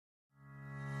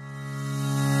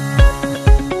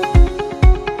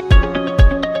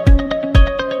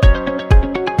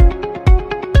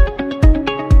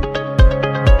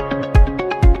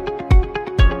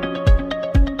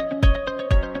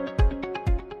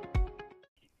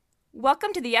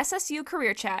Welcome to the SSU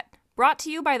Career Chat, brought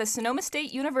to you by the Sonoma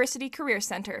State University Career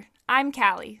Center. I'm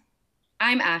Callie.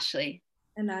 I'm Ashley.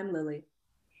 And I'm Lily.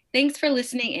 Thanks for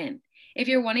listening in. If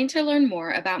you're wanting to learn more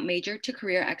about major to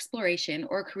career exploration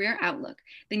or career outlook,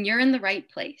 then you're in the right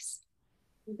place.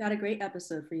 We've got a great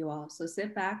episode for you all, so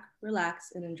sit back,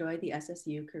 relax, and enjoy the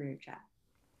SSU Career Chat.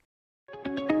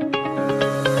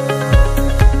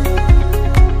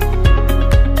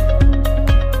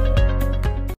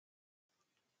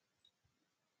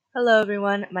 Hello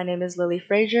everyone, my name is Lily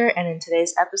Frazier, and in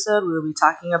today's episode we will be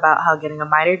talking about how getting a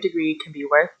minor degree can be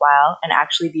worthwhile and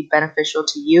actually be beneficial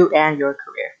to you and your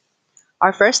career.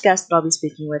 Our first guest that I'll be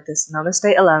speaking with is Sonoma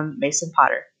State alum Mason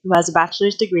Potter, who has a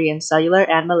bachelor's degree in cellular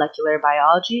and molecular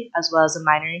biology as well as a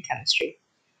minor in chemistry.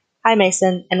 Hi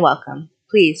Mason, and welcome.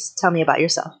 Please tell me about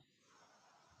yourself.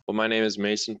 Well, my name is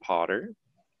Mason Potter.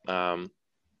 I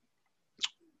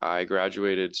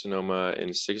graduated Sonoma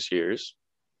in 6 years.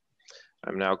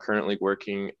 I'm now currently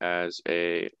working as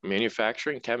a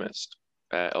manufacturing chemist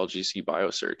at LGC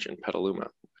Biosearch in Petaluma,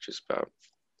 which is about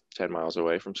 10 miles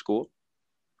away from school.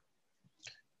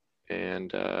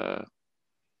 And I'm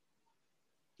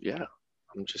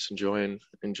just enjoying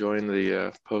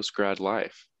the post-grad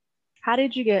life. How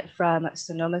did you get from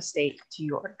Sonoma State to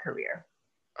your career?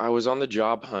 I was on the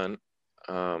job hunt.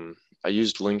 I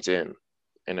used LinkedIn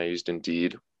and I used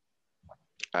Indeed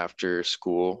after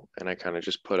school, and I kind of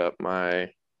just put up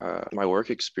my work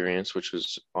experience, which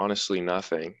was honestly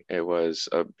nothing. It was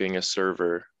being a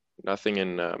server, nothing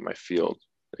in my field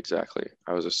exactly.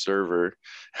 I was a server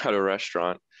at a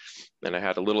restaurant, and I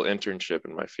had a little internship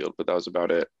in my field, but that was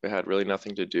about it. It had really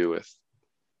nothing to do with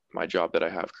my job that I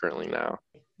have currently now.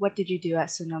 What did you do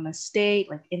at Sonoma State,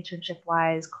 like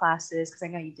internship-wise, classes? Because I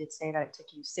know you did say that it took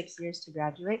you 6 years to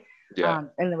graduate. Yeah.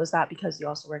 And was that because you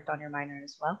also worked on your minor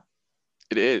as well?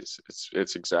 It is.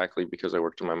 It's exactly because I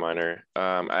worked on my minor.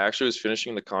 I actually was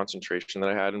finishing the concentration that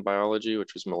I had in biology,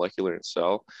 which was molecular and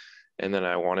cell. And then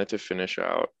I wanted to finish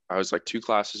out. I was like 2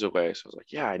 classes away. So I was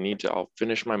like, yeah, I'll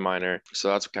finish my minor. So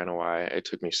that's kind of why it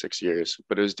took me 6 years.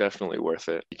 But it was definitely worth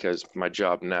it because my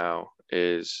job now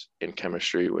is in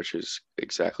chemistry, which is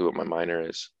exactly what my minor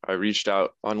is. I reached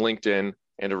out on LinkedIn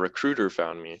and a recruiter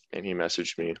found me and he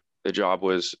messaged me. The job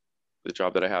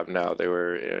that I have now. They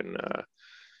were in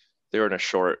a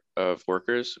short of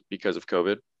workers because of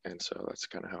COVID. And so that's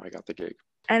kind of how I got the gig.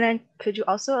 And then could you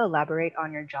also elaborate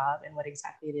on your job and what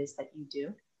exactly it is that you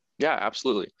do? Yeah,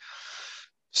 absolutely.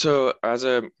 So as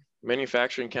a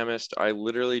manufacturing chemist, I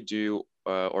literally do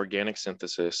organic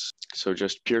synthesis. So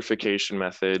just purification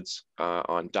methods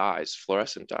on dyes,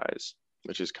 fluorescent dyes,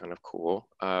 which is kind of cool.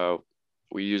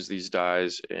 We use these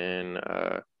dyes in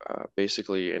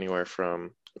basically anywhere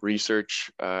from research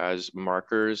as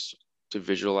markers to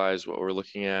visualize what we're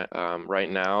looking at. Right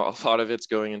now, a lot of it's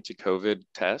going into COVID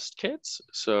test kits.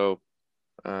 So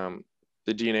the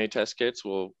DNA test kits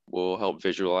will help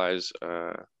visualize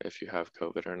if you have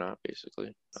COVID or not,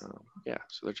 basically. So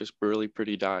they're just really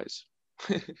pretty dyes.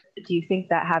 Do you think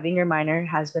that having your minor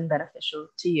has been beneficial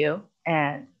to you?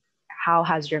 And how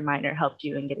has your minor helped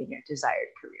you in getting your desired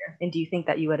career? And do you think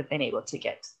that you would have been able to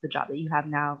get the job that you have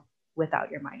now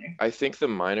without your minor? I think the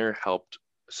minor helped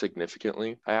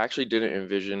significantly. I actually didn't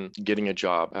envision getting a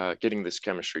job, getting this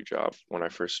chemistry job when I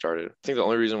first started. I think the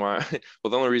only reason why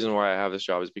I have this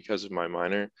job is because of my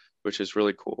minor, which is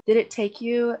really cool. Did it take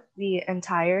you the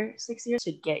entire 6 years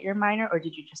to get your minor, or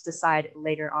did you just decide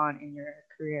later on in your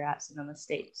career at Sonoma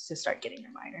State to start getting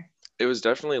your minor? It was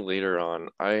definitely later on.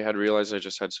 I had realized I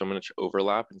just had so much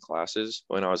overlap in classes.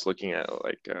 When I was looking at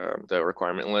the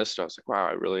requirement list, I was like, wow,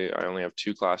 I only have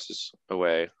 2 classes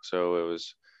away. So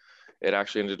it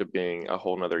actually ended up being a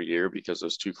whole nother year because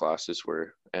those 2 classes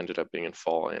ended up being in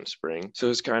fall and spring. So it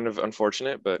was kind of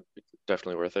unfortunate, but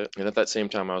definitely worth it. And at that same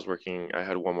time I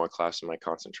had 1 more class in my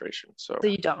concentration. So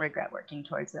you don't regret working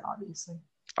towards it, obviously?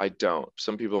 I don't.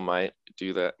 Some people might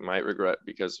regret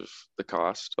because of the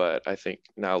cost, but I think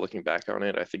now looking back on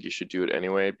it, I think you should do it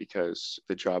anyway because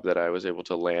the job that I was able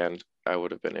to land, I would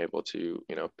have been able to,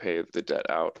 pay the debt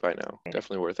out by now. Okay.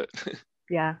 Definitely worth it.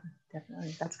 Yeah,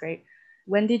 definitely. That's great.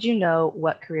 When did you know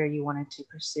what career you wanted to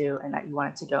pursue and that you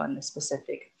wanted to go in this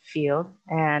specific field?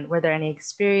 And were there any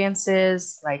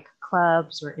experiences like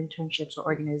clubs or internships or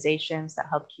organizations that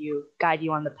helped you guide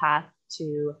you on the path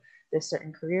to this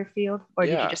certain career field? Or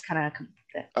did you just kind of come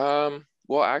with it?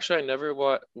 Well, actually,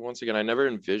 I never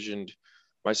envisioned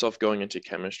myself going into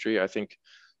chemistry. I think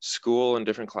school and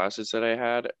different classes that I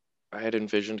had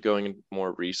envisioned going in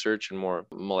more research and more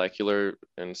molecular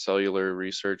and cellular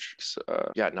research.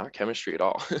 Not chemistry at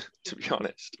all, to be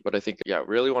honest. But I think,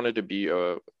 really wanted to be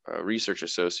a research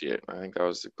associate. I think that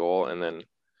was the goal. And then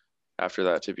after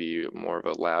that to be more of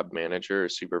a lab manager or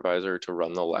supervisor to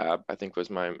run the lab, I think was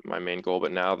my main goal.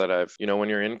 But now that when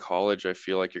you're in college, I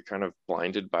feel like you're kind of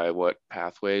blinded by what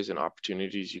pathways and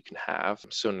opportunities you can have.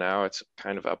 So now it's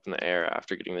kind of up in the air.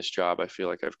 After getting this job, I feel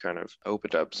like I've kind of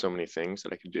opened up so many things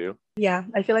that I could do. Yeah,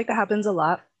 I feel like that happens a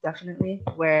lot, definitely,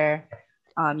 where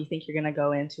you think you're going to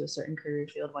go into a certain career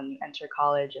field when you enter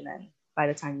college, and then by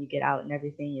the time you get out and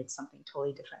everything, it's something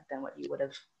totally different than what you would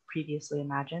have previously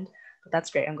imagined. But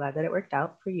that's great. I'm glad that it worked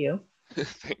out for you.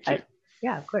 Thank you.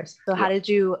 Yeah, of course. So how did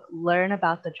you learn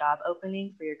about the job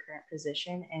opening for your current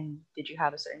position? And did you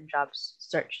have a certain job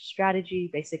search strategy?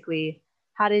 Basically,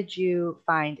 how did you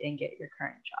find and get your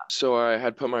current job? So I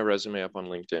had put my resume up on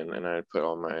LinkedIn, and I had put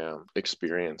all my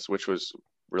experience, which was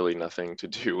really nothing to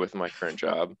do with my current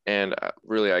job. And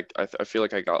really, I feel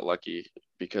like I got lucky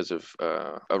because of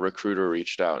a recruiter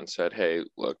reached out and said, hey,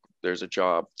 look, there's a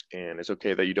job, and it's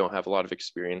okay that you don't have a lot of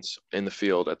experience in the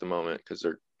field at the moment because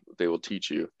they will teach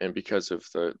you. And because of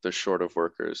the short of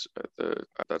workers,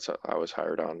 that's how I was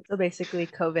hired on. So basically,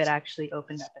 COVID actually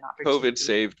opened up an opportunity. COVID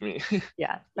saved me.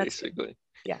 Yeah, basically. Good.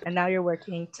 Yeah, and now you're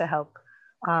working to help.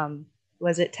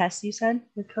 Was it tests you said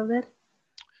with COVID?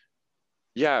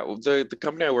 Yeah, the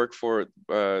company I work for,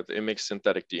 it makes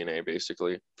synthetic DNA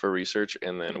basically for research,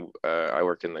 and then I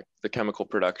work in the chemical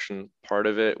production part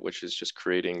of it, which is just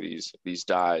creating these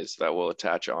dyes that will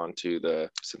attach onto the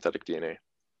synthetic DNA.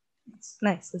 It's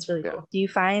nice. That's really cool. Do you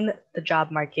find the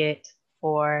job market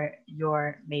for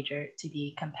your major to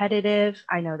be competitive?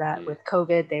 I know that with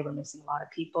COVID, they were missing a lot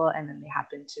of people, and then they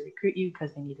happened to recruit you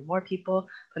because they needed more people.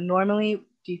 But normally,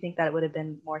 do you think that it would have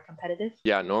been more competitive?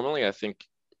 Yeah, normally I think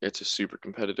it's a super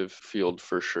competitive field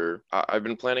for sure. I've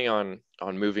been planning on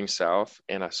moving south,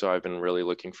 and so I've been really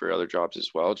looking for other jobs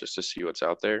as well, just to see what's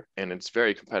out there. And it's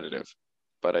very competitive,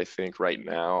 but I think right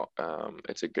now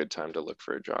it's a good time to look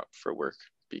for a job for work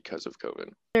because of COVID.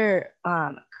 What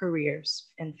other careers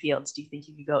and fields do you think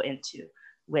you could go into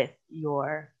with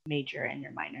your major and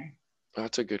your minor?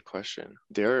 That's a good question.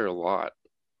 There are a lot.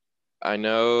 I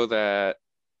know that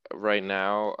right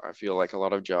now I feel like a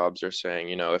lot of jobs are saying,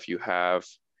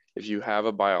 if you have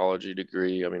a biology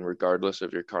degree, I mean, regardless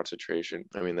of your concentration,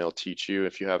 I mean, they'll teach you.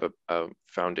 If you have a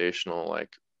foundational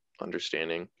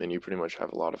understanding, then you pretty much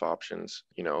have a lot of options,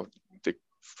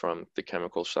 from the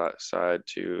chemical side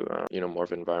to, more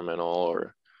of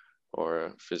environmental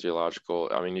or physiological.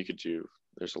 I mean,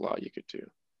 there's a lot you could do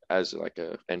as like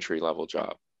a entry level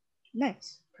job.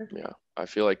 Nice. Perfect. Yeah. I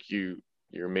feel like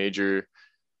your major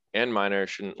and minor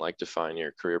shouldn't define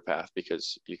your career path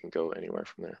because you can go anywhere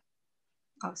from there.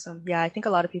 Awesome. Yeah, I think a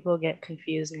lot of people get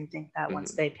confused and think that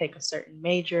once they pick a certain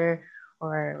major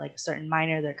or a certain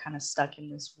minor, they're kind of stuck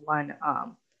in this one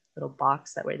little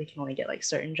box that way they can only get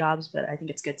certain jobs. But I think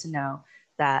it's good to know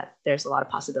that there's a lot of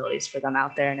possibilities for them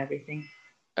out there and everything.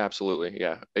 Absolutely.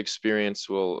 Yeah. Experience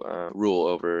will rule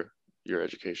over your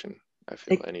education, I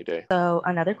feel, any day. So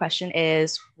another question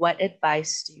is, what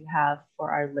advice do you have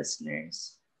for our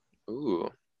listeners? Ooh.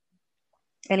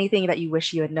 Anything that you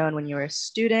wish you had known when you were a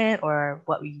student, or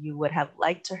what you would have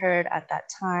liked to heard at that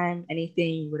time?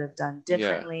 Anything you would have done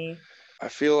differently? Yeah. I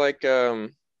feel like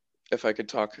if I could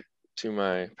talk to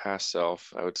my past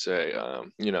self, I would say,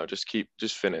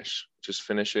 just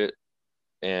finish it,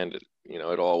 and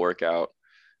it'll all work out.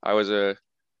 I was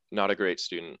not a great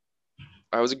student.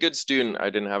 I was a good student.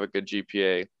 I didn't have a good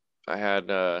GPA. I had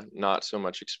not so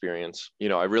much experience.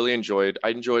 I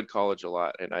enjoyed college a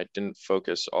lot, and I didn't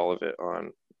focus all of it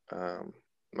on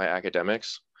my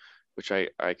academics, which I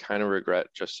kind of regret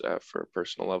just for a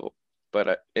personal level.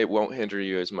 But it won't hinder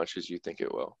you as much as you think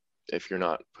it will. If you're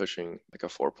not pushing a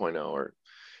 4.0, or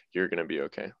you're going to be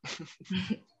okay.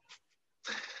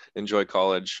 Enjoy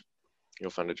college. You'll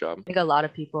find a job. I think a lot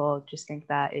of people just think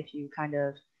that if you kind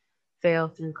of fail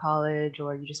through college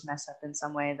or you just mess up in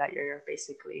some way, that you're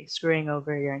basically screwing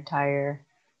over your entire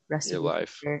rest of your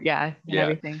life.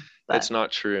 Everything. But it's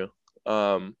not true.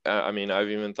 I mean, I've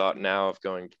even thought now of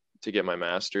going to get my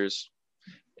master's,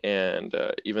 and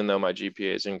even though my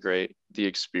GPA isn't great, the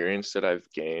experience that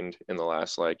I've gained in the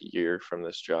last year from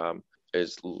this job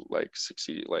is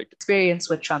succeed. Experience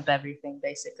would trump everything,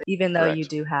 basically. Even though you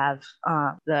do have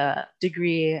the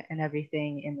degree and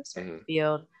everything in the certain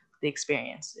field, the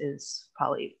experience is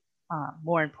probably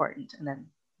more important, and then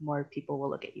more people will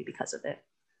look at you because of it.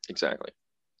 Exactly.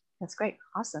 That's great.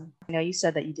 Awesome. I know you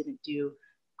said that you didn't do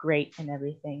great and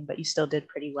everything, but you still did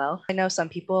pretty well. I know some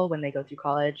people, when they go through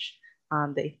college,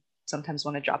 they sometimes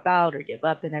want to drop out or give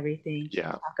up and everything. Can you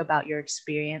talk about your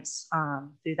experience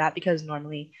through that? Because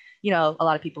normally, a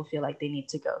lot of people feel like they need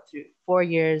to go through 4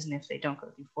 years, and if they don't go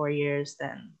through 4 years,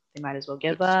 then they might as well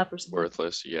give up or something.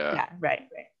 Worthless. Yeah. Yeah. Right.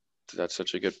 That's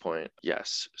such a good point.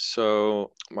 Yes.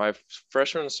 So my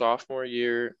freshman and sophomore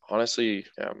year, honestly,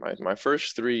 yeah, my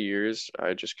first 3 years,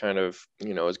 I just kind of,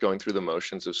 was going through the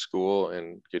motions of school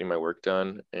and getting my work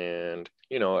done. And,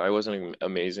 I wasn't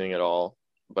amazing at all,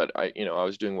 but I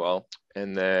was doing well.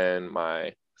 And then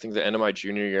I think the end of my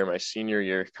junior year, my senior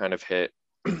year kind of hit.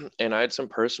 And I had some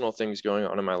personal things going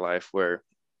on in my life where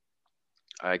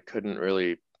I couldn't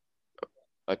really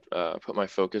put my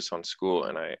focus on school,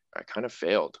 and I kind of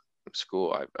failed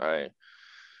school. I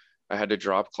had to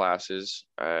drop classes.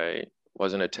 I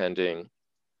wasn't attending.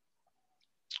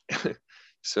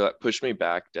 So that pushed me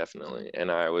back definitely.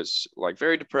 And I was like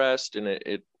very depressed, and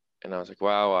and I was like,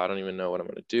 wow, I don't even know what I'm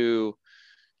going to do,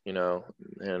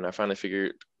 and I finally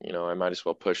figured, I might as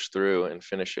well push through and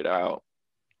finish it out.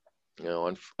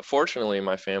 And fortunately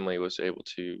my family was able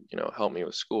to, help me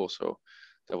with school. So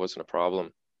that wasn't a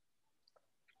problem.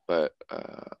 But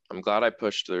I'm glad I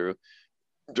pushed through.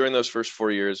 During those first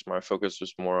 4 years, my focus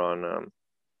was more on,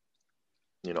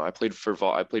 I played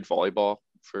volleyball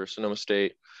for Sonoma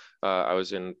State. I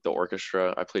was in the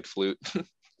orchestra. I played flute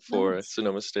for Nice.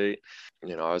 Sonoma State.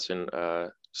 I was in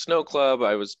snow club.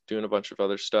 I was doing a bunch of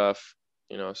other stuff.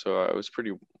 So I was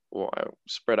I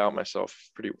spread out myself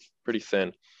pretty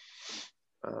thin.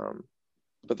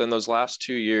 But then those last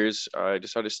 2 years, I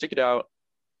decided to stick it out,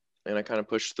 and I kind of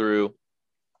pushed through.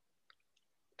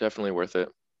 Definitely worth it.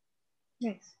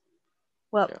 Nice.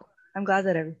 Well, Yeah. I'm glad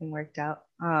that everything worked out.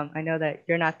 I know that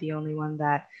you're not the only one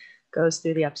that goes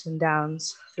through the ups and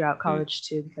downs throughout college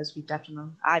too, because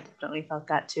I definitely felt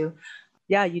that too.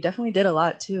 Yeah, you definitely did a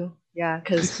lot too. Yeah,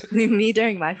 because me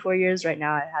during my 4 years right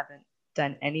now, I haven't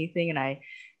done anything, and I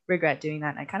regret doing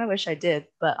that. And I kind of wish I did,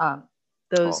 but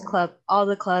all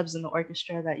the clubs and the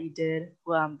orchestra that you did,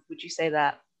 would you say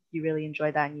that you really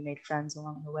enjoyed that and you made friends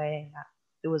along the way, and that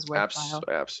it was worthwhile?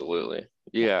 Absolutely.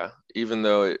 Yeah. Even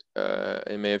though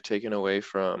it may have taken away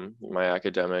from my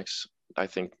academics, I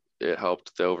think it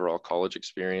helped the overall college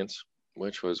experience,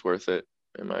 which was worth it,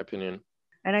 in my opinion.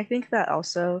 And I think that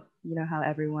also, how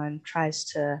everyone tries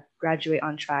to graduate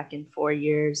on track in 4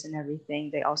 years and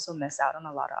everything, they also miss out on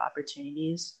a lot of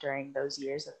opportunities during those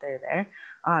years that they're there.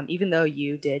 Even though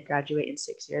you did graduate in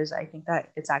 6 years, I think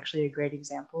that it's actually a great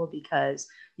example because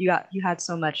you had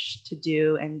so much to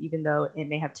do. And even though it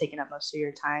may have taken up most of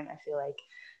your time, I feel like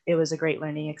it was a great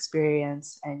learning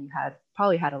experience, and you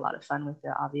probably had a lot of fun with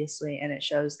it, obviously. And it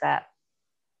shows that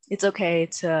it's okay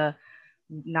to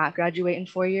not graduate in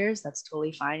 4 years. That's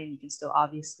totally fine, and you can still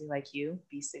obviously, like you,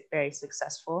 be very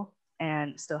successful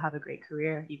and still have a great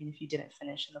career, even if you didn't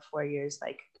finish in the 4 years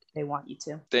like they want you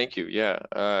to. Thank you. Yeah,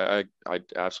 I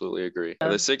absolutely agree.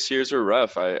 The 6 years were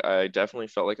rough. I definitely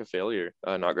felt like a failure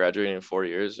not graduating in 4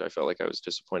 years. I felt like I was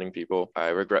disappointing people. I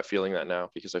regret feeling that now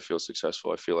because I feel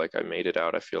successful. I feel like I made it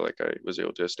out. I feel like I was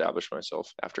able to establish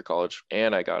myself after college,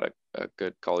 and I got a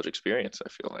good college experience, I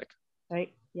feel like.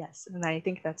 Right? Yes. And I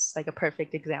think that's like a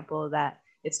perfect example that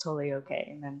it's totally okay.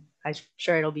 And then I'm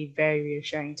sure it'll be very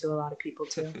reassuring to a lot of people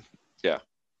too. Yeah.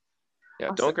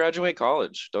 Awesome. Don't graduate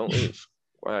college. Don't leave.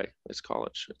 Why? It's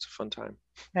college. It's a fun time.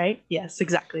 Right? Yes,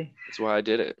 exactly. That's why I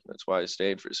did it. That's why I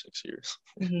stayed for 6 years.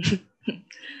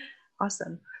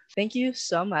 Awesome. Thank you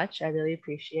so much. I really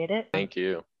appreciate it. Thank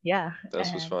you. Yeah.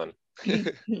 This was fun.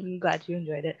 I'm glad you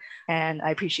enjoyed it. And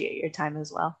I appreciate your time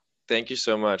as well. Thank you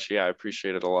so much. Yeah, I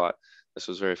appreciate it a lot. This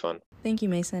was very fun. Thank you,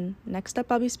 Mason. Next up,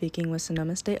 I'll be speaking with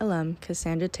Sonoma State alum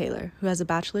Cassandra Taylor, who has a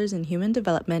bachelor's in human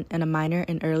development and a minor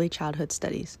in early childhood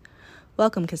studies.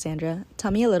 Welcome, Cassandra.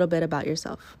 Tell me a little bit about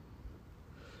yourself.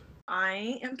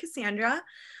 I am Cassandra.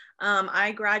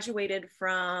 I graduated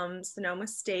from Sonoma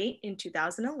State in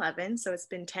 2011, so it's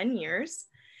been 10 years.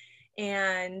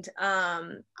 And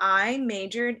I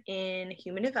majored in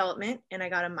human development, and I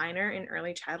got a minor in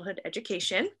early childhood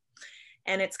education.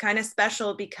 And it's kind of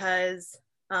special because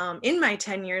in my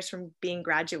 10 years from being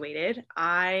graduated,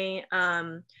 I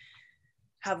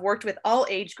have worked with all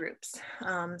age groups.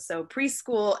 So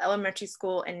preschool, elementary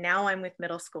school, and now I'm with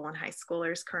middle school and high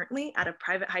schoolers currently at a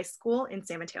private high school in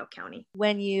San Mateo County.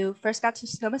 When you first got to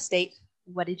Sonoma State,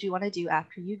 what did you want to do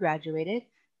after you graduated?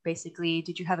 Basically,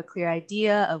 did you have a clear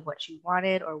idea of what you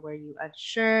wanted, or were you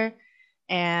unsure?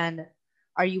 And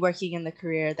are you working in the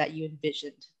career that you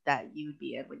envisioned that you would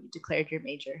be in when you declared your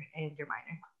major and your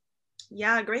minor?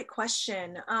 Yeah, great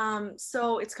question.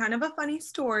 So it's kind of a funny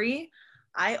story.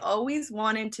 I always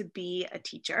wanted to be a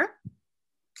teacher,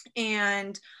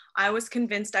 and I was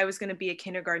convinced I was going to be a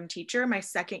kindergarten teacher my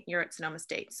second year at Sonoma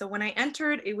State. So when I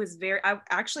entered, I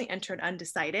actually entered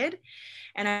undecided,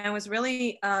 and I was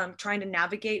really trying to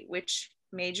navigate which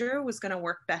major was going to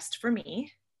work best for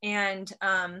me. And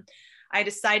I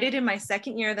decided in my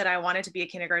second year that I wanted to be a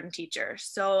kindergarten teacher.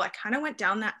 So I kind of went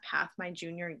down that path my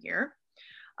junior year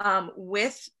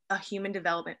with a human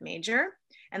development major.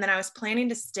 And then I was planning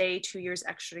to stay 2 years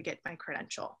extra to get my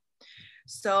credential.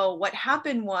 So what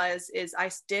happened is I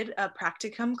did a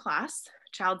practicum class,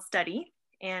 child study,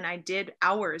 and I did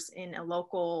hours in a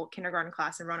local kindergarten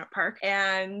class in Roanoke Park.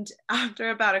 And after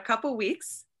about a couple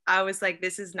weeks, I was like,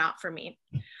 this is not for me.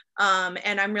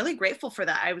 And I'm really grateful for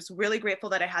that. I was really grateful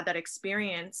that I had that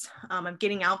experience of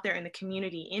getting out there in the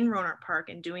community in Roanoke Park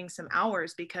and doing some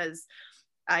hours, because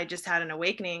I just had an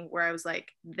awakening where I was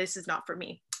like, this is not for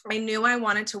me. I knew I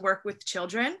wanted to work with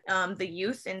children, the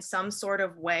youth in some sort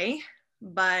of way.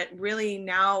 But really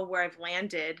now where I've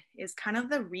landed is kind of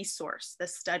the resource, the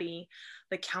study,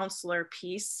 the counselor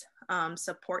piece,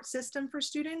 support system for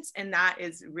students. And that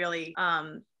is really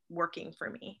working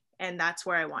for me. And that's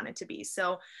where I wanted to be.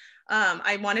 So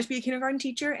I wanted to be a kindergarten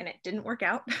teacher and it didn't work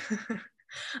out.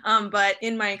 But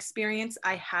in my experience,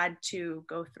 I had to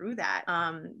go through that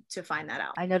to find that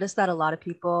out. I noticed that a lot of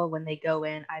people, when they go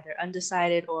in either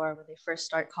undecided or when they first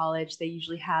start college, they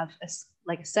usually have a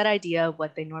set idea of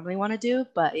what they normally want to do.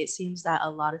 But it seems that a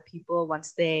lot of people,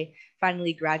 once they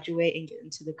finally graduate and get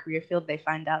into the career field, they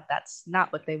find out that's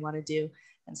not what they want to do.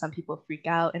 And some people freak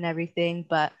out and everything.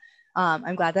 But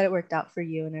I'm glad that it worked out for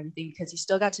you and everything, because you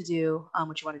still got to do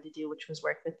what you wanted to do, which was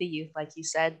work with the youth, like you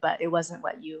said, but it wasn't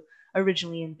what you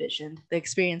originally envisioned. The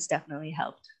experience definitely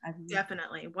helped.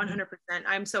 Definitely, 100%.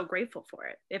 I'm so grateful for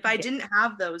it. If I didn't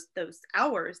have those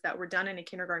hours that were done in a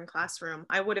kindergarten classroom,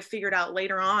 I would have figured out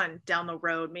later on down the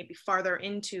road, maybe farther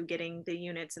into getting the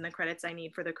units and the credits I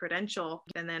need for the credential,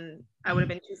 and then I would have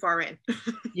been too far in.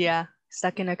 Yeah,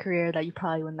 stuck in a career that you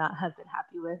probably would not have been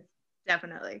happy with.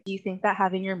 Definitely. Do you think that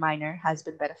having your minor has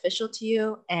been beneficial to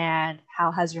you, and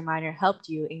how has your minor helped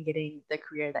you in getting the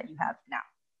career that you have now?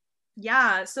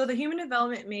 Yeah, so the human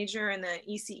development major and the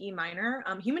ECE minor,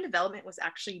 human development was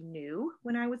actually new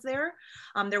when I was there.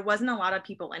 There wasn't a lot of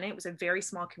people in it. It was a very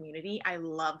small community. I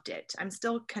loved it. I'm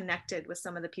still connected with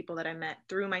some of the people that I met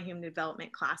through my human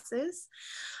development classes.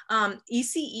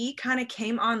 ECE kind of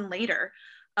came on later.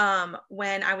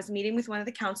 When I was meeting with one of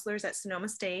the counselors at Sonoma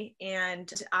State,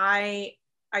 and I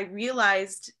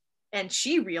realized, and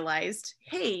she realized,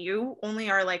 hey, you only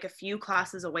are like a few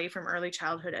classes away from early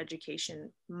childhood education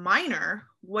minor.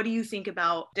 What do you think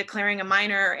about declaring a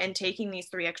minor and taking these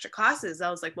 3 extra classes?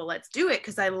 I was like, well, let's do it,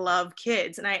 because I love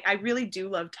kids. And I really do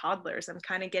love toddlers. I'm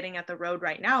kind of getting at the road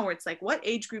right now where it's like, what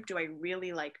age group do I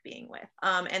really like being with?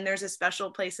 And there's a special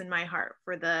place in my heart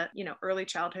for the, early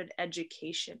childhood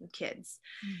education kids.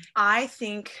 I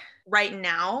think right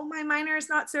now my minor is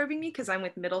not serving me because I'm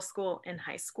with middle school and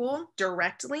high school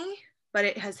directly, but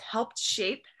it has helped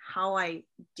shape how I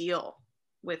deal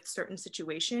with certain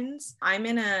situations. I'm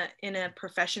in a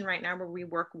profession right now where we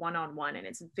work one-on-one, and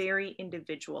it's very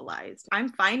individualized. I'm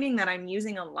finding that I'm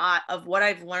using a lot of what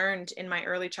I've learned in my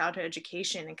early childhood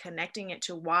education and connecting it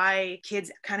to why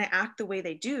kids kind of act the way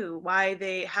they do, why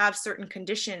they have certain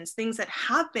conditions, things that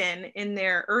happen in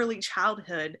their early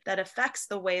childhood that affects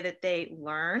the way that they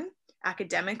learn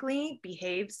academically,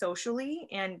 behave socially,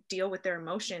 and deal with their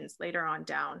emotions later on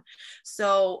down.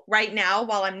 So right now,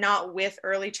 while I'm not with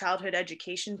early childhood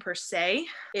education per se,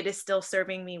 it is still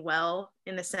serving me well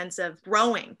in the sense of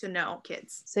growing to know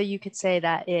kids. So you could say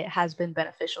that it has been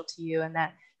beneficial to you, and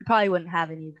that you probably wouldn't have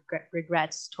any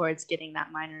regrets towards getting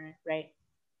that minor, right?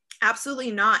 Absolutely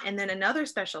not. And then another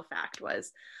special fact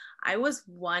was I was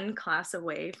 1 class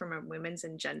away from a women's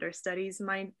and gender studies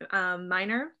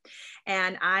minor,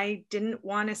 and I didn't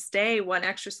want to stay 1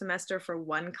 extra semester for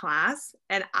 1 class.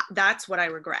 And that's what I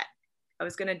regret. I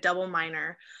was going to double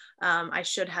minor. I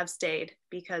should have stayed,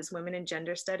 because women and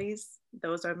gender studies,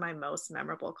 those are my most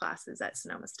memorable classes at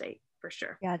Sonoma State, for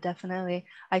sure. Yeah, definitely.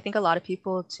 I think a lot of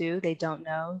people too, they don't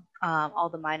know all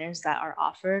the minors that are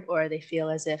offered, or they feel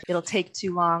as if it'll take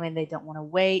too long and they don't want to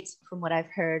wait. From what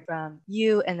I've heard from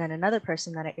you and then another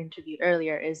person that I interviewed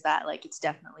earlier, is that like it's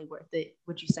definitely worth it.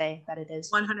 Would you say that it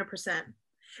is? 100%.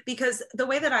 Because the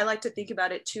way that I like to think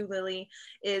about it too, Lily,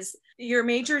 is your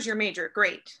major is your major.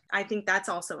 Great. I think that's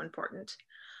also important.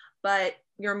 But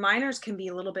your minors can be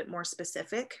a little bit more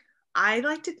specific. I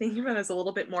like to think of it as a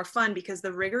little bit more fun, because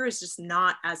the rigor is just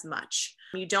not as much.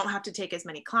 You don't have to take as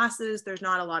many classes. There's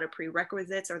not a lot of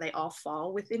prerequisites, or they all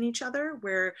fall within each other,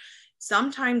 where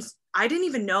sometimes I didn't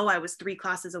even know I was 3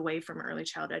 classes away from early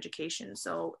child education.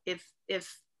 So if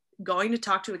going to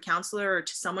talk to a counselor or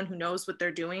to someone who knows what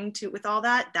they're doing with all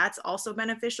that, that's also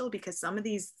beneficial, because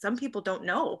some people don't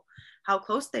know how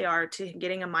close they are to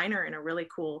getting a minor in a really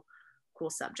cool cool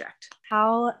subject.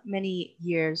 How many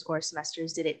years or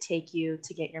semesters did it take you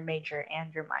to get your major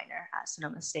and your minor at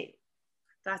Sonoma State?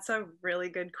 That's a really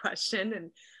good question.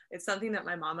 And it's something that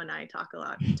my mom and I talk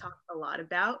a lot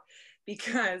about,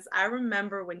 because I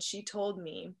remember when she told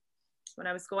me when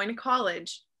I was going to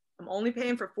college, I'm only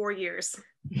paying for 4 years.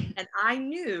 And I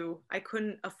knew I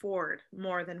couldn't afford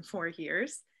more than 4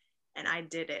 years. And I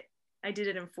did it. I did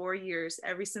it in 4 years.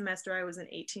 Every semester I was in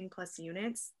 18 plus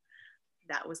units.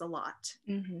 That was a lot.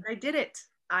 I did it.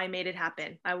 I made it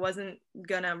happen. I wasn't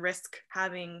gonna risk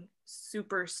having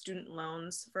super student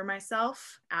loans for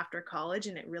myself after college,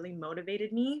 and it really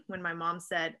motivated me when my mom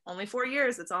said, only 4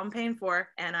 years, that's all I'm paying for.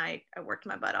 And I worked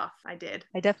my butt off. I did.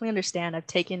 I definitely understand. I've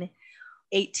taken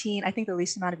 18. I think the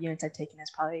least amount of units I've taken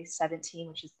is probably 17,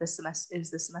 which is this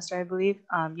semester, I believe,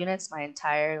 units my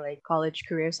entire like college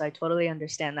career. So I totally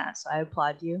understand that. So I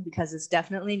applaud you, because it's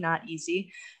definitely not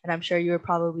easy. And I'm sure you were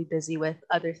probably busy with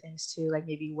other things too, like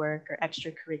maybe work or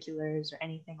extracurriculars or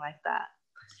anything like that.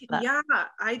 But yeah,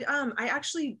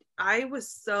 I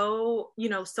was so,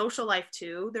 social life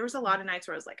too. There was a lot of nights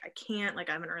where I was like, I can't, like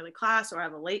I have an early class or I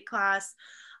have a late class.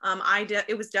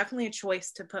 It was definitely a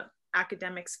choice to put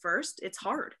academics first. It's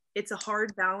hard. It's a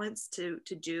hard balance to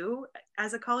do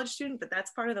as a college student, but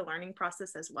that's part of the learning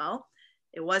process as well.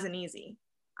 It wasn't easy.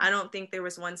 I don't think there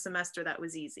was one semester that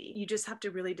was easy. You just have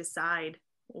to really decide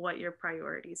what your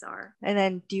priorities are. And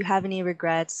then do you have any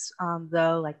regrets,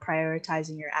 though, like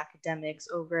prioritizing your academics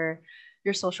over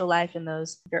your social life in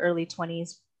your early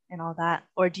 20s and all that?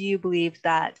 Or do you believe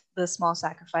that the small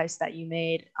sacrifice that you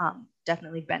made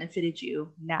definitely benefited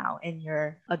you now in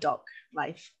your adult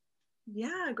life?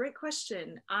 Yeah, great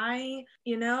question. I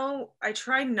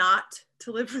try not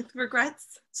to live with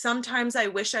regrets. Sometimes I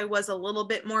wish I was a little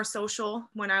bit more social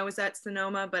when I was at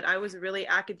Sonoma, but I was really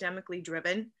academically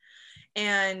driven.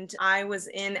 And I was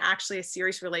in actually a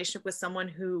serious relationship with someone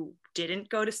who didn't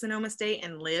go to Sonoma State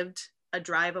and lived a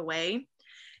drive away.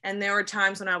 And there were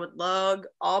times when I would lug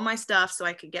all my stuff so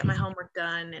I could get my homework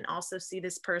done and also see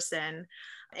this person,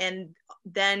 and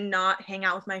then not hang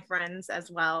out with my friends as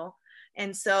well.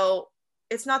 And so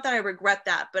it's not that I regret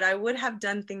that, but I would have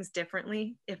done things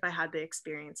differently if I had the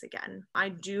experience again. I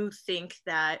do think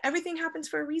that everything happens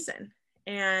for a reason,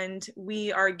 and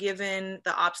we are given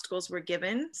the obstacles we're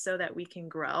given so that we can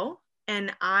grow.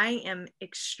 And I am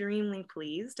extremely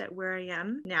pleased at where I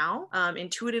am now,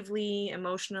 intuitively,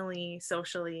 emotionally,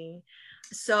 socially.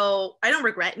 So I don't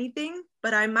regret anything,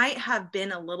 but I might have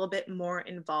been a little bit more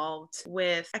involved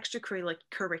with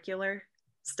extracurricular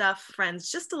stuff,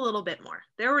 friends, just a little bit more.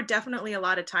 There were definitely a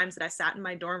lot of times that I sat in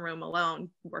my dorm room alone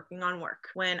working on work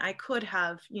when I could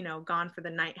have, gone for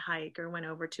the night hike or went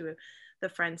over to the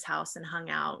friend's house and hung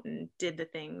out and did the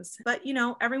things. But,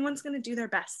 everyone's going to do their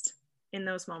best in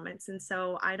those moments. And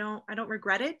so I don't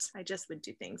regret it. I just would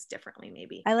do things differently,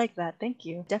 maybe. I like that. Thank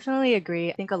you. Definitely agree.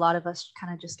 I think a lot of us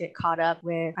kind of just get caught up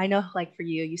with, I know like for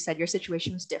you, you said your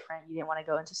situation was different. You didn't want to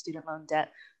go into student loan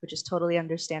debt, which is totally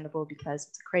understandable because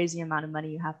it's a crazy amount of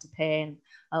money you have to pay and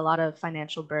a lot of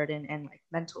financial burden and like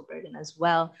mental burden as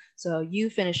well. So you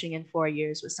finishing in 4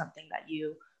 years was something that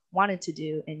you wanted to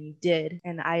do and you did.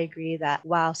 And I agree that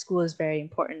while school is very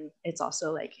important, it's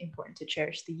also like important to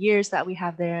cherish the years that we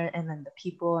have there and then the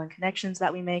people and connections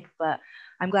that we make. But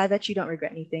I'm glad that you don't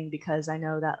regret anything, because I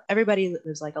know that everybody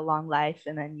lives like a long life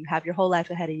and then you have your whole life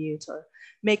ahead of you to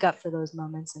make up for those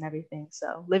moments and everything.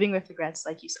 So living with regrets,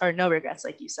 or no regrets,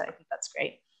 like you said, I think that's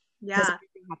great. Yeah.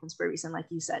 Everything happens for a reason, like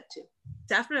you said too.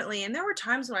 Definitely. And there were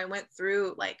times when I went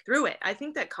through it. I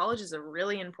think that college is a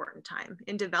really important time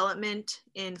in development,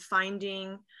 in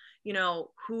finding,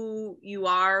 who you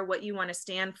are, what you want to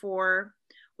stand for,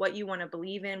 what you want to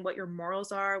believe in, what your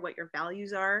morals are, what your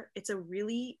values are. It's a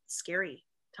really scary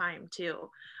time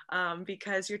too,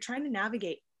 because you're trying to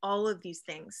navigate all of these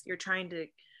things. You're trying to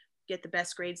get the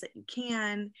best grades that you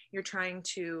can. You're trying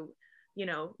to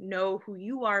know who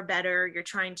you are better. You're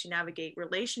trying to navigate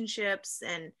relationships,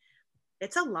 and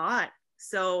it's a lot.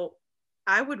 So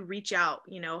I would reach out,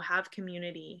 have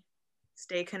community,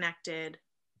 stay connected,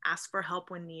 ask for help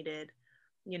when needed.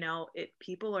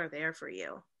 People are there for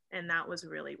you. And that was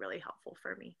really, really helpful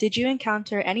for me. Did you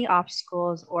encounter any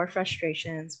obstacles or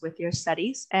frustrations with your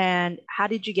studies? And how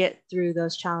did you get through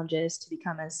those challenges to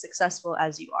become as successful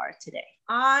as you are today?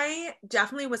 I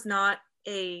definitely was not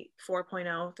a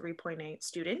 4.0, 3.8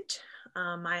 student.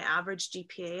 My average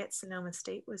GPA at Sonoma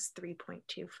State was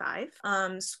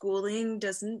 3.25. Schooling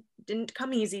didn't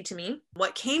come easy to me.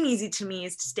 What came easy to me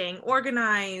is staying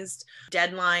organized,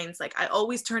 deadlines. Like I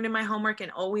always turned in my homework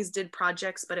and always did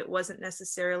projects, but it wasn't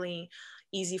necessarily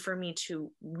easy for me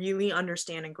to really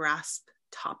understand and grasp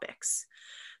topics.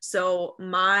 So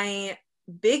my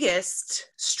biggest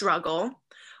struggle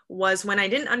was when I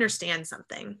didn't understand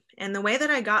something. And the way that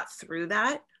I got through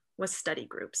that was study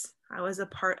groups. I was a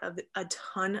part of a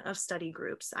ton of study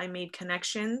groups. I made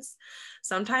connections.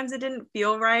 Sometimes it didn't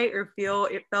feel right or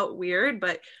it felt weird,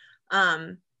 but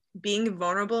being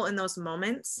vulnerable in those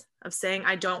moments of saying,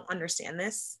 I don't understand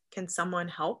this. Can someone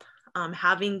help?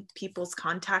 Having people's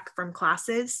contact from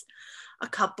classes, a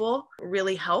couple,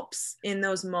 really helps in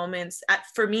those moments,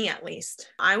 for me at least.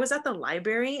 I was at the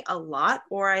library a lot,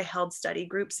 or I held study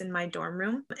groups in my dorm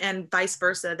room, and vice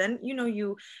versa. Then,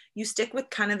 you stick with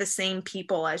kind of the same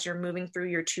people as you're moving through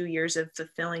your 2 years of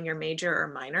fulfilling your major or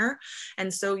minor.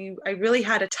 And so I really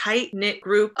had a tight knit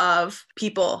group of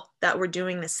people that were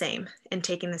doing the same and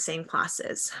taking the same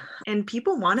classes. And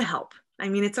people want to help. I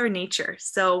mean, it's our nature.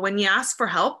 So when you ask for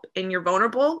help and you're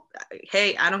vulnerable,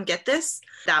 hey, I don't get this.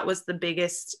 That was the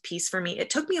biggest piece for me.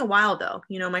 It took me a while though.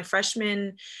 My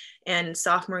freshman and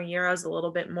sophomore year, I was a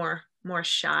little bit more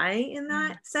shy in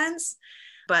that sense.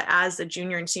 But as a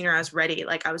junior and senior, I was ready.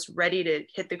 I was ready to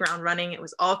hit the ground running. It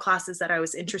was all classes that I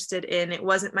was interested in. It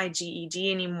wasn't my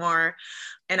GED anymore.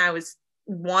 And I was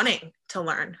wanting to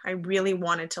learn. I really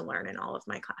wanted to learn in all of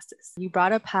my classes. You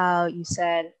brought up how you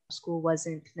said school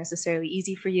wasn't necessarily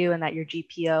easy for you and that your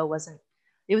GPA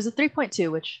it was a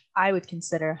 3.2, which I would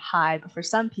consider high, but for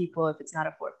some people, if it's not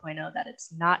a 4.0, that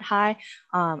it's not high.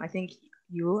 I think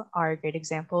you are a great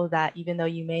example that even though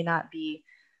you may not be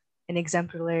an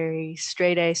exemplary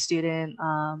straight A student,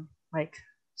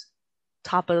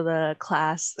 top of the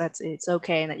class, it's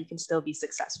okay, and that you can still be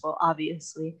successful,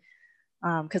 obviously.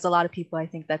 Because a lot of people, I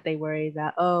think that they worry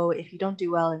that, if you don't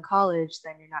do well in college,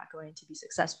 then you're not going to be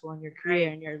successful in your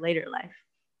career in your later life.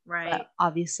 Right. But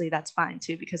obviously that's fine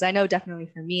too, because I know definitely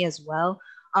for me as well,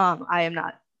 I am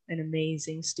not an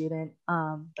amazing student.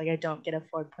 I don't get a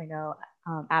 4.0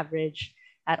 average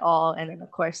at all. And then of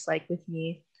course, with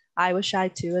me, I was shy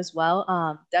too as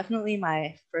well. Definitely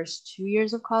my first 2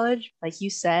 years of college, like you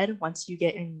said, once you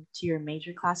get into your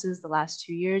major classes, the last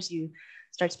 2 years, you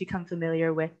start to become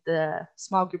familiar with the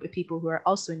small group of people who are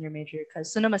also in your major,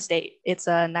 because Sonoma State, it's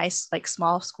a nice,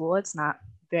 small school. It's not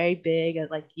very big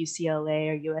like UCLA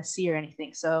or USC or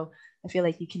anything. So I feel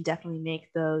like you can definitely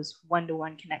make those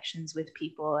one-to-one connections with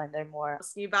people, and they're more.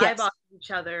 You vibe off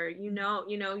each other.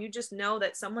 You just know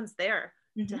that someone's there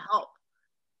to help.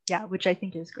 Yeah, which I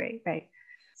think is great, right?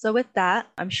 So with that,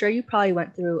 I'm sure you probably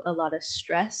went through a lot of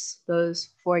stress those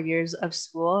 4 years of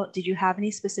school. Did you have any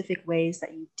specific ways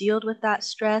that you dealt with that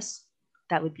stress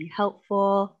that would be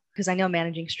helpful? Because I know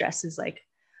managing stress is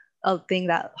a thing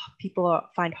that people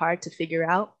find hard to figure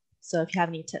out. So if you have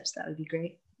any tips, that would be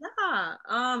great. Yeah.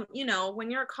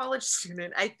 When you're a college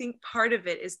student, I think part of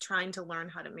it is trying to learn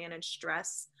how to manage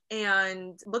stress.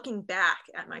 And looking back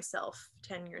at myself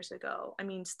 10 years ago, I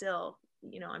mean, still,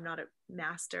 I'm not a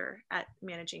master at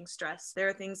managing stress. There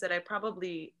are things that I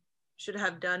probably should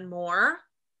have done more,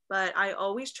 but I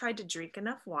always tried to drink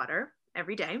enough water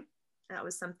every day. That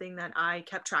was something that I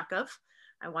kept track of.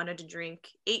 I wanted to drink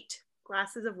 8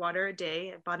 glasses of water a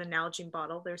day. I bought an Nalgene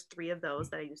bottle. There's 3 of those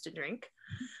that I used to drink.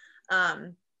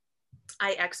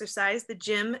 I exercised. The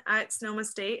gym at Sonoma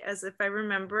State, as if I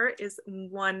remember, is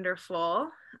wonderful.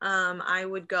 I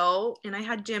would go, and I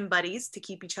had gym buddies to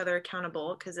keep each other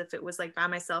accountable, because if it was by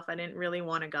myself, I didn't really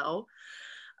want to go.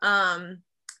 And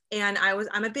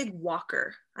I'm a big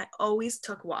walker. I always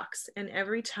took walks, and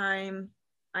every time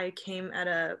I came at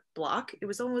a block, it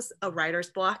was almost a writer's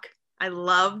block. I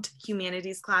loved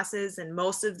humanities classes, and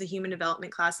most of the human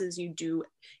development classes you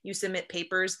submit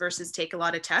papers versus take a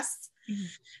lot of tests. Mm-hmm.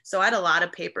 So I had a lot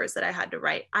of papers that I had to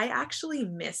write. I actually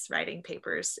miss writing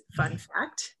papers. Fun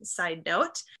fact, side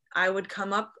note, I would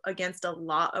come up against a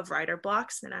lot of writer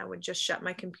blocks, and I would just shut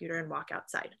my computer and walk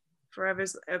outside for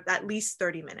at least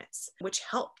 30 minutes, which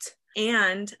helped.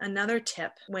 And another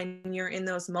tip, when you're in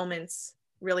those moments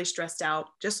really stressed out,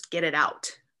 just get it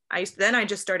out. I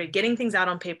just started getting things out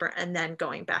on paper and then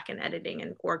going back and editing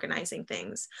and organizing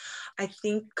things. I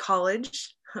think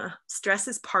college, stress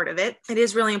is part of it. It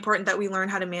is really important that we learn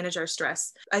how to manage our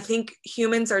stress. I think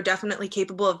humans are definitely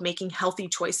capable of making healthy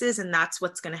choices, and that's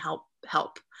what's going to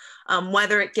help.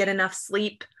 Whether it get enough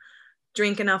sleep,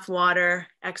 drink enough water,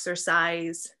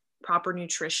 exercise, proper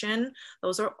nutrition,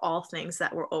 those are all things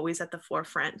that were always at the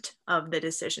forefront of the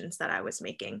decisions that I was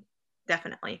making.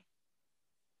 Definitely.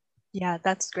 Yeah,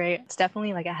 that's great. It's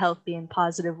definitely a healthy and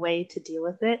positive way to deal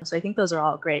with it. So I think those are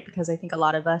all great, because I think a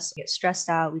lot of us get stressed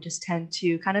out. We just tend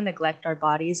to kind of neglect our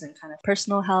bodies, and kind of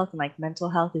personal health and mental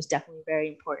health is definitely very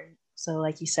important. So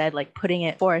like you said, putting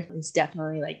it forth is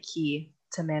definitely key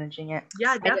to managing it.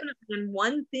 Yeah, definitely. And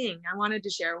one thing I wanted to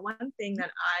share, one thing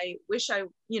that I wish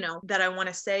that I want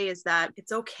to say is that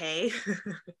it's okay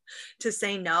to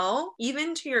say no,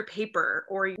 even to your paper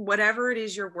or whatever it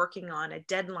is you're working on, a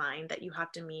deadline that you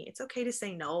have to meet. It's okay to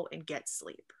say no and get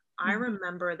sleep. I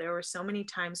remember there were so many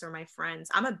times where my friends,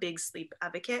 I'm a big sleep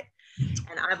advocate,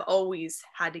 and I've always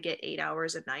had to get 8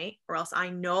 hours a night, or else I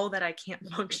know that I can't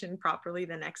function properly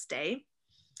the next day.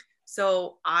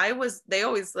 So I was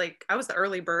the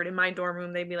early bird in my dorm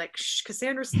room. They'd be like, shh,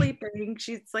 Cassandra's sleeping.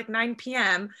 She's like 9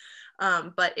 p.m.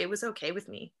 But it was okay with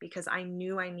me because I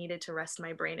knew I needed to rest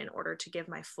my brain in order to give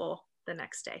my full the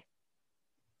next day.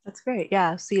 That's great.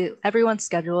 Yeah. See, everyone's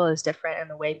schedule is different, and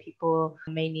the way people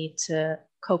may need to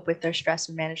cope with their stress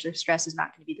and manage their stress is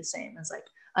not going to be the same as like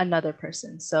another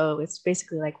person. So it's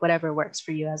basically like whatever works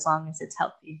for you as long as it's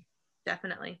healthy.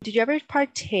 Definitely. Did you ever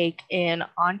partake in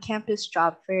on-campus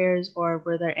job fairs, or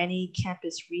were there any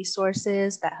campus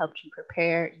resources that helped you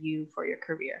prepare you for your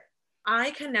career? I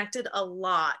connected a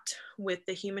lot with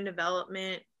the human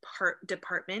development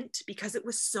department because it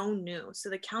was so new. So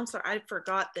the counselor, I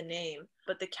forgot the name,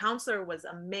 but the counselor was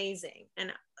amazing.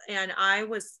 And I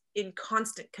was in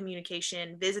constant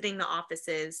communication, visiting the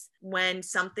offices when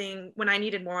I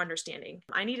needed more understanding.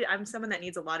 I'm someone that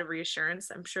needs a lot of reassurance.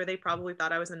 I'm sure they probably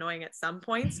thought I was annoying at some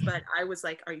points, but I was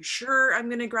like, are you sure I'm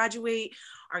going to graduate?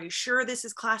 Are you sure this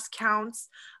is class counts?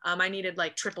 I needed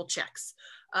like triple checks.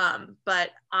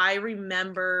 But I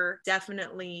remember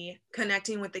definitely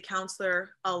connecting with the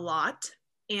counselor a lot.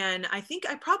 And I think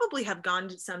I probably have gone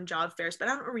to some job fairs, but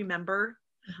I don't remember.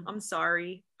 I'm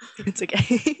sorry. It's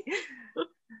okay.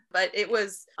 But it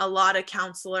was a lot of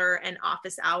counselor and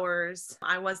office hours.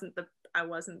 I wasn't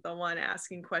the one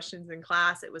asking questions in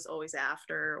class. It was always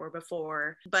after or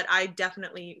before. But I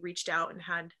definitely reached out and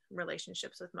had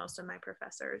relationships with most of my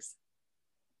professors.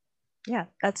 Yeah,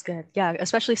 that's good. Yeah,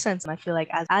 especially since I feel like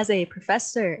as a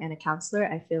professor and a counselor,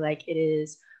 I feel like it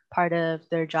is part of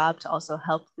their job to also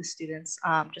help the students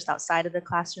just outside of the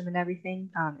classroom and everything,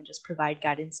 and just provide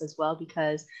guidance as well,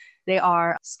 because they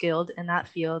are skilled in that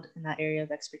field, in that area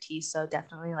of expertise. So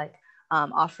definitely like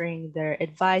offering their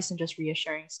advice and just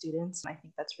reassuring students. I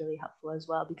think that's really helpful as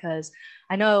well, because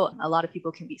I know a lot of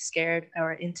people can be scared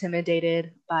or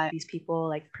intimidated by these people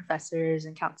like professors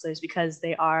and counselors because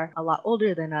they are a lot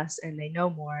older than us and they know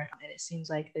more. And it seems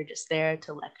like they're just there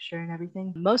to lecture and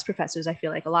everything. Most professors, I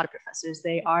feel like a lot of professors,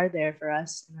 they are there for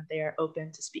us and that they are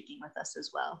open to speaking with us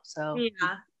as well. So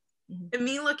yeah. And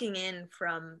me looking in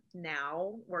from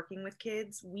now, working with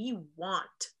kids, we want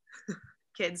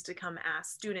kids to come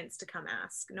ask, students to come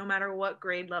ask, no matter what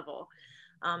grade level.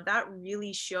 That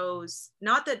really shows,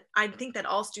 not that I think that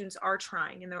all students are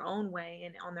trying in their own way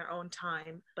and on their own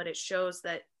time, but it shows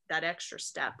that extra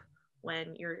step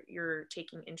when you're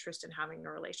taking interest in having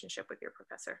a relationship with your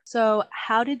professor. So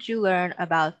how did you learn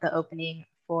about the opening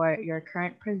for your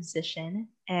current position?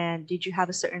 And did you have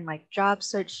a certain like job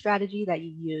search strategy that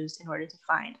you used in order to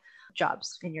find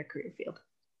jobs in your career field?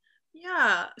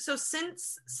 Yeah, so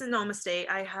since Sonoma State,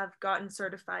 I have gotten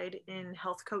certified in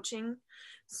health coaching.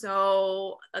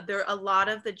 So there are a lot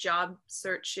of the job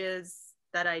searches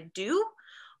that I do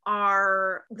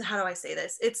are, how do I say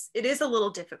this? It is a little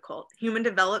difficult. Human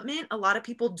development, a lot of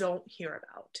people don't hear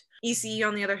about. ECE,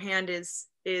 on the other hand, is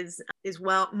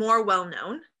more well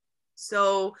known.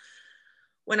 So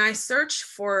when I search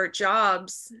for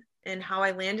jobs and how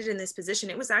I landed in this position,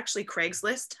 it was actually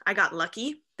Craigslist. I got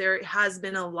lucky. There has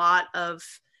been a lot of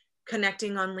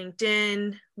connecting on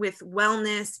LinkedIn with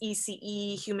wellness,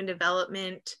 ECE, human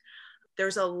development.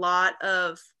 There's a lot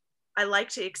of, I like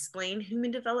to explain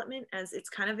human development as it's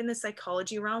kind of in the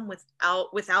psychology realm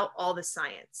without all the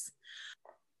science.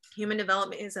 Human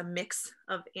development is a mix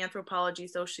of anthropology,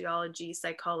 sociology,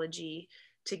 psychology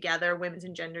together, women's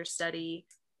and gender study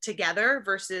together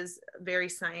versus very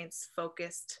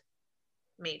science-focused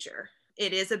major.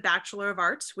 It is a Bachelor of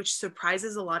Arts, which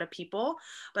surprises a lot of people,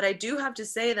 but I do have to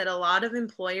say that a lot of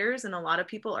employers and a lot of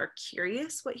people are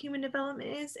curious what human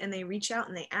development is, and they reach out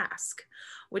and they ask,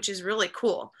 which is really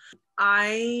cool.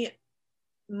 I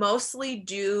mostly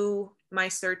do my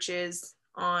searches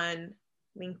on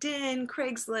LinkedIn,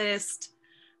 Craigslist,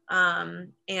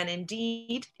 and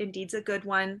Indeed. Indeed's a good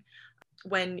one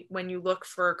when you look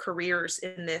for careers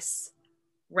in this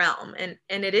realm, and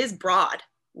it is broad,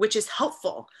 which is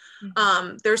helpful.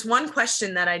 Mm-hmm. There's one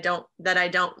question that I don't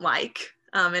like,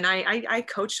 and I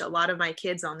coached a lot of my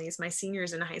kids on these, my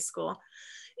seniors in high school,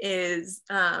 is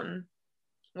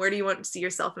where do you want to see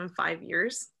yourself in 5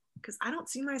 years? Because I don't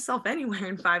see myself anywhere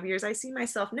in 5 years. I see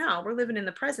myself now. We're living in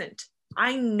the present.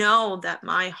 I know that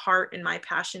my heart and my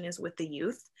passion is with the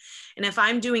youth. And if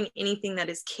I'm doing anything that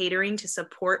is catering to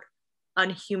support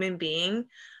a human being,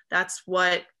 that's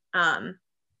what I'm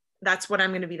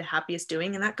going to be the happiest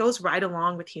doing. And that goes right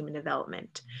along with human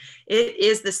development. It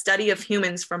is the study of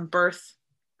humans from birth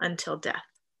until death,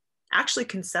 actually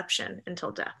conception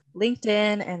until death.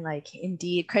 LinkedIn and like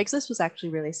Indeed. Craigslist was actually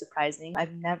really surprising.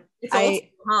 It's old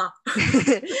school,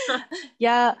 huh?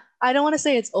 Yeah, I don't want to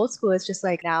say it's old school. It's just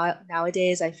like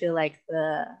nowadays I feel like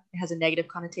it has a negative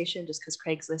connotation just because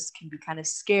Craigslist can be kind of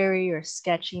scary or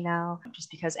sketchy now,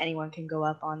 just because anyone can go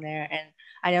up on there. And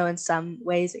I know in some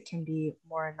ways it can be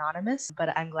more anonymous,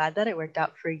 but I'm glad that it worked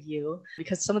out for you,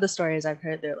 because some of the stories I've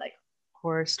heard, they're like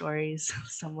horror stories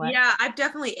somewhat. Yeah, I've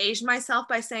definitely aged myself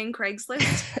by saying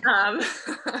Craigslist.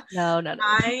 No.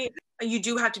 You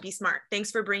do have to be smart. Thanks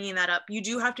for bringing that up. You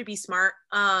do have to be smart.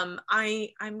 I'm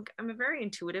a very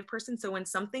intuitive person, so when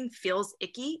something feels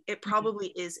icky, it probably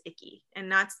is icky,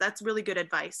 and that's really good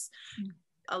advice.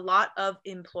 A lot of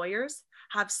employers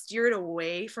have steered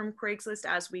away from Craigslist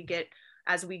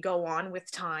as we go on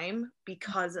with time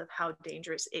because of how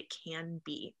dangerous it can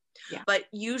be. Yeah. But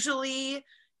usually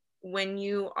when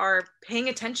you are paying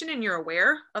attention and you're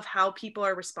aware of how people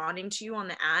are responding to you on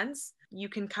the ads, you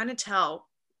can kind of tell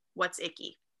what's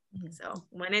icky. Mm-hmm. So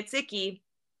when it's icky,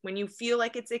 when you feel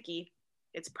like it's icky,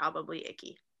 it's probably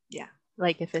icky. Yeah.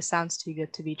 Like if it sounds too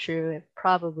good to be true, it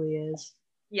probably is.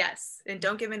 Yes. And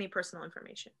don't give any personal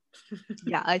information.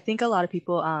 Yeah. I think a lot of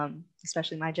people,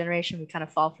 especially my generation, we kind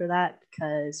of fall for that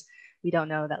because we don't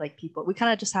know that like we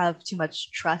kind of just have too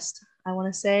much trust, I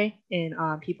want to say, in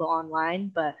people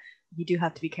online, but you do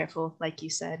have to be careful, like you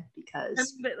said,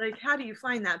 because. But like, how do you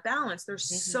find that balance?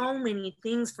 There's so many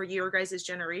things for your guys'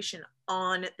 generation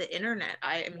on the internet.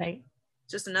 I mean, right.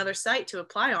 Just another site to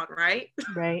apply on, right?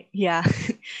 Right. Yeah.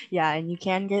 Yeah. And you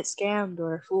can get scammed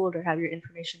or fooled or have your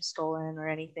information stolen or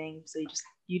anything. So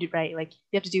you do right. Like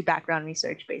you have to do background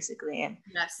research basically, and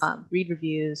yes. Read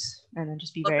reviews, and then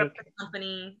just be look very up the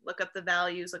company, look up the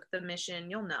values, look at the mission.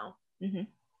 You'll know. Mm-hmm.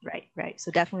 Right.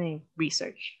 So definitely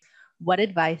research. What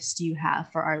advice do you have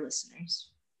for our listeners?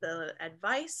 The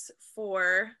advice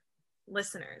for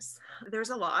listeners,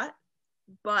 there's a lot,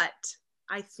 but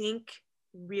I think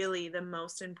really the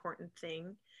most important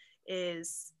thing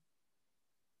is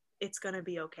it's going to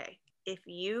be okay. If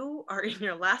you are in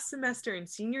your last semester in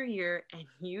senior year and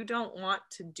you don't want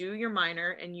to do your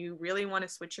minor and you really want to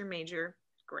switch your major,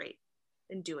 great,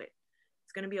 then do it.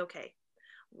 It's going to be okay.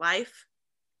 Life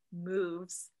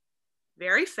moves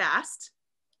very fast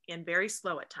and very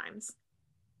slow at times.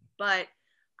 But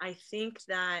I think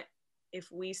that if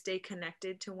we stay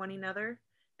connected to one another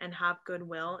and have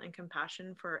goodwill and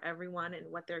compassion for everyone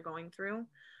and what they're going through,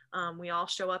 we all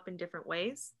show up in different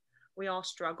ways. We all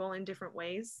struggle in different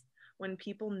ways. When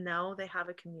people know they have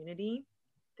a community,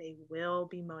 they will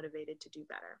be motivated to do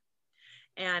better.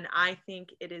 And I think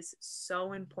it is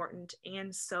so important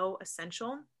and so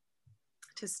essential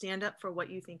to stand up for what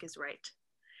you think is right.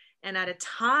 And at a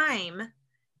time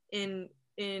in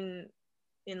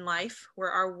life where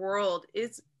our world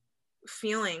is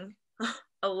feeling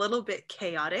a little bit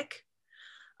chaotic,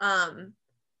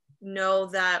 know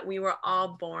that we were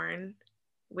all born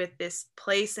with this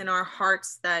place in our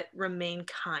hearts that remain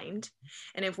kind.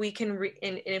 And if we can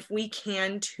if we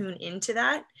can tune into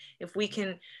that, if we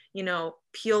can,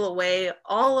 peel away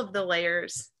all of the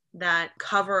layers that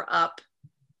cover up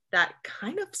that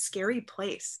kind of scary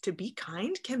place. To be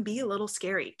kind can be a little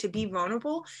scary. To be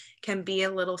vulnerable can be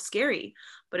a little scary.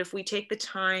 But if we take the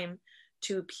time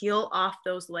to peel off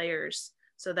those layers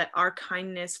so that our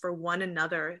kindness for one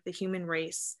another, the human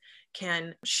race,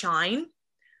 can shine,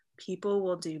 people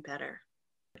will do better.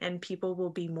 And people will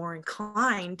be more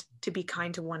inclined to be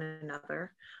kind to one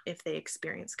another if they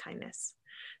experience kindness.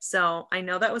 So I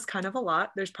know that was kind of a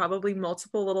lot. There's probably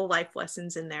multiple little life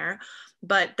lessons in there,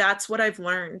 but that's what I've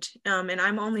learned. And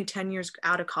I'm only 10 years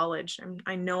out of college.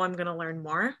 I know I'm going to learn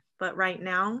more, but right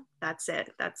now, that's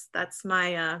it. That's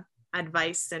my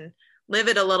advice, and live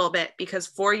it a little bit, because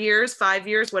 4 years, 5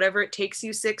 years, whatever it takes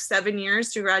you, 6, 7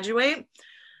 years to graduate,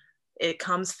 it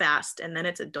comes fast, and then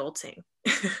it's adulting.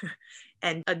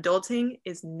 And adulting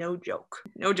is no joke.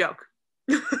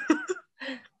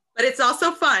 But it's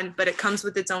also fun, but it comes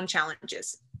with its own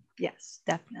challenges. Yes,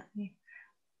 definitely.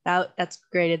 That's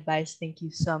great advice. Thank you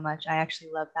so much. I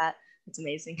actually love that. It's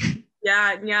amazing.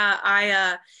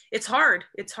 Yeah. It's hard.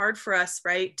 It's hard for us,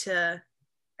 right?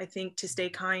 I think to stay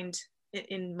kind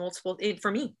in multiple,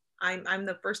 for me, I'm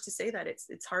the first to say that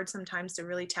it's hard sometimes to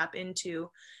really tap into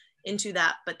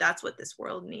that, but that's what this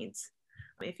world needs.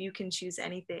 If you can choose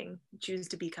anything, choose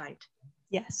to be kind.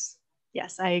 Yes,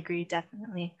 I agree,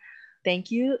 definitely.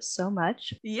 Thank you so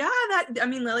much. Yeah,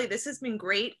 Lily, this has been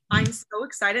great. I'm so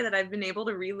excited that I've been able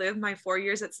to relive my 4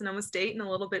 years at Sonoma State in a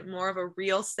little bit more of a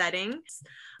real setting.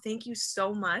 Thank you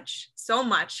so much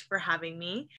for having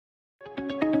me.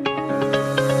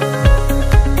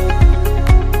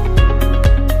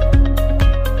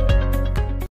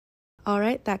 All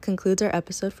right, that concludes our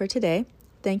episode for today.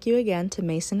 Thank you again to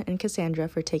Mason and Cassandra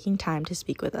for taking time to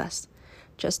speak with us.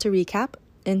 Just to recap,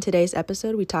 in today's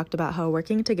episode, we talked about how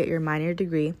working to get your minor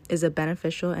degree is a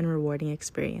beneficial and rewarding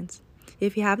experience.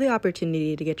 If you have the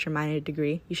opportunity to get your minor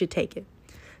degree, you should take it.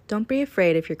 Don't be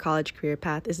afraid if your college career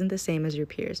path isn't the same as your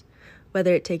peers.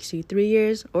 Whether it takes you 3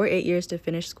 years or 8 years to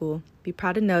finish school, be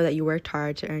proud to know that you worked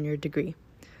hard to earn your degree.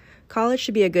 College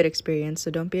should be a good experience,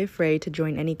 so don't be afraid to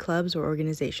join any clubs or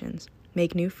organizations.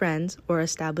 Make new friends or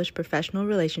establish professional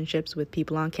relationships with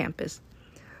people on campus.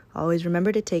 Always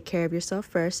remember to take care of yourself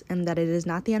first, and that it is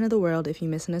not the end of the world if you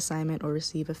miss an assignment or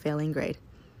receive a failing grade.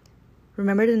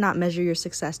 Remember to not measure your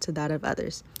success to that of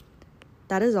others.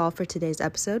 That is all for today's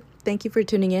episode. Thank you for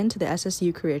tuning in to the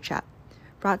SSU Career Chat,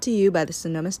 brought to you by the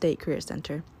Sonoma State Career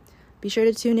Center. Be sure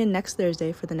to tune in next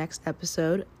Thursday for the next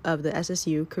episode of the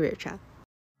SSU Career Chat.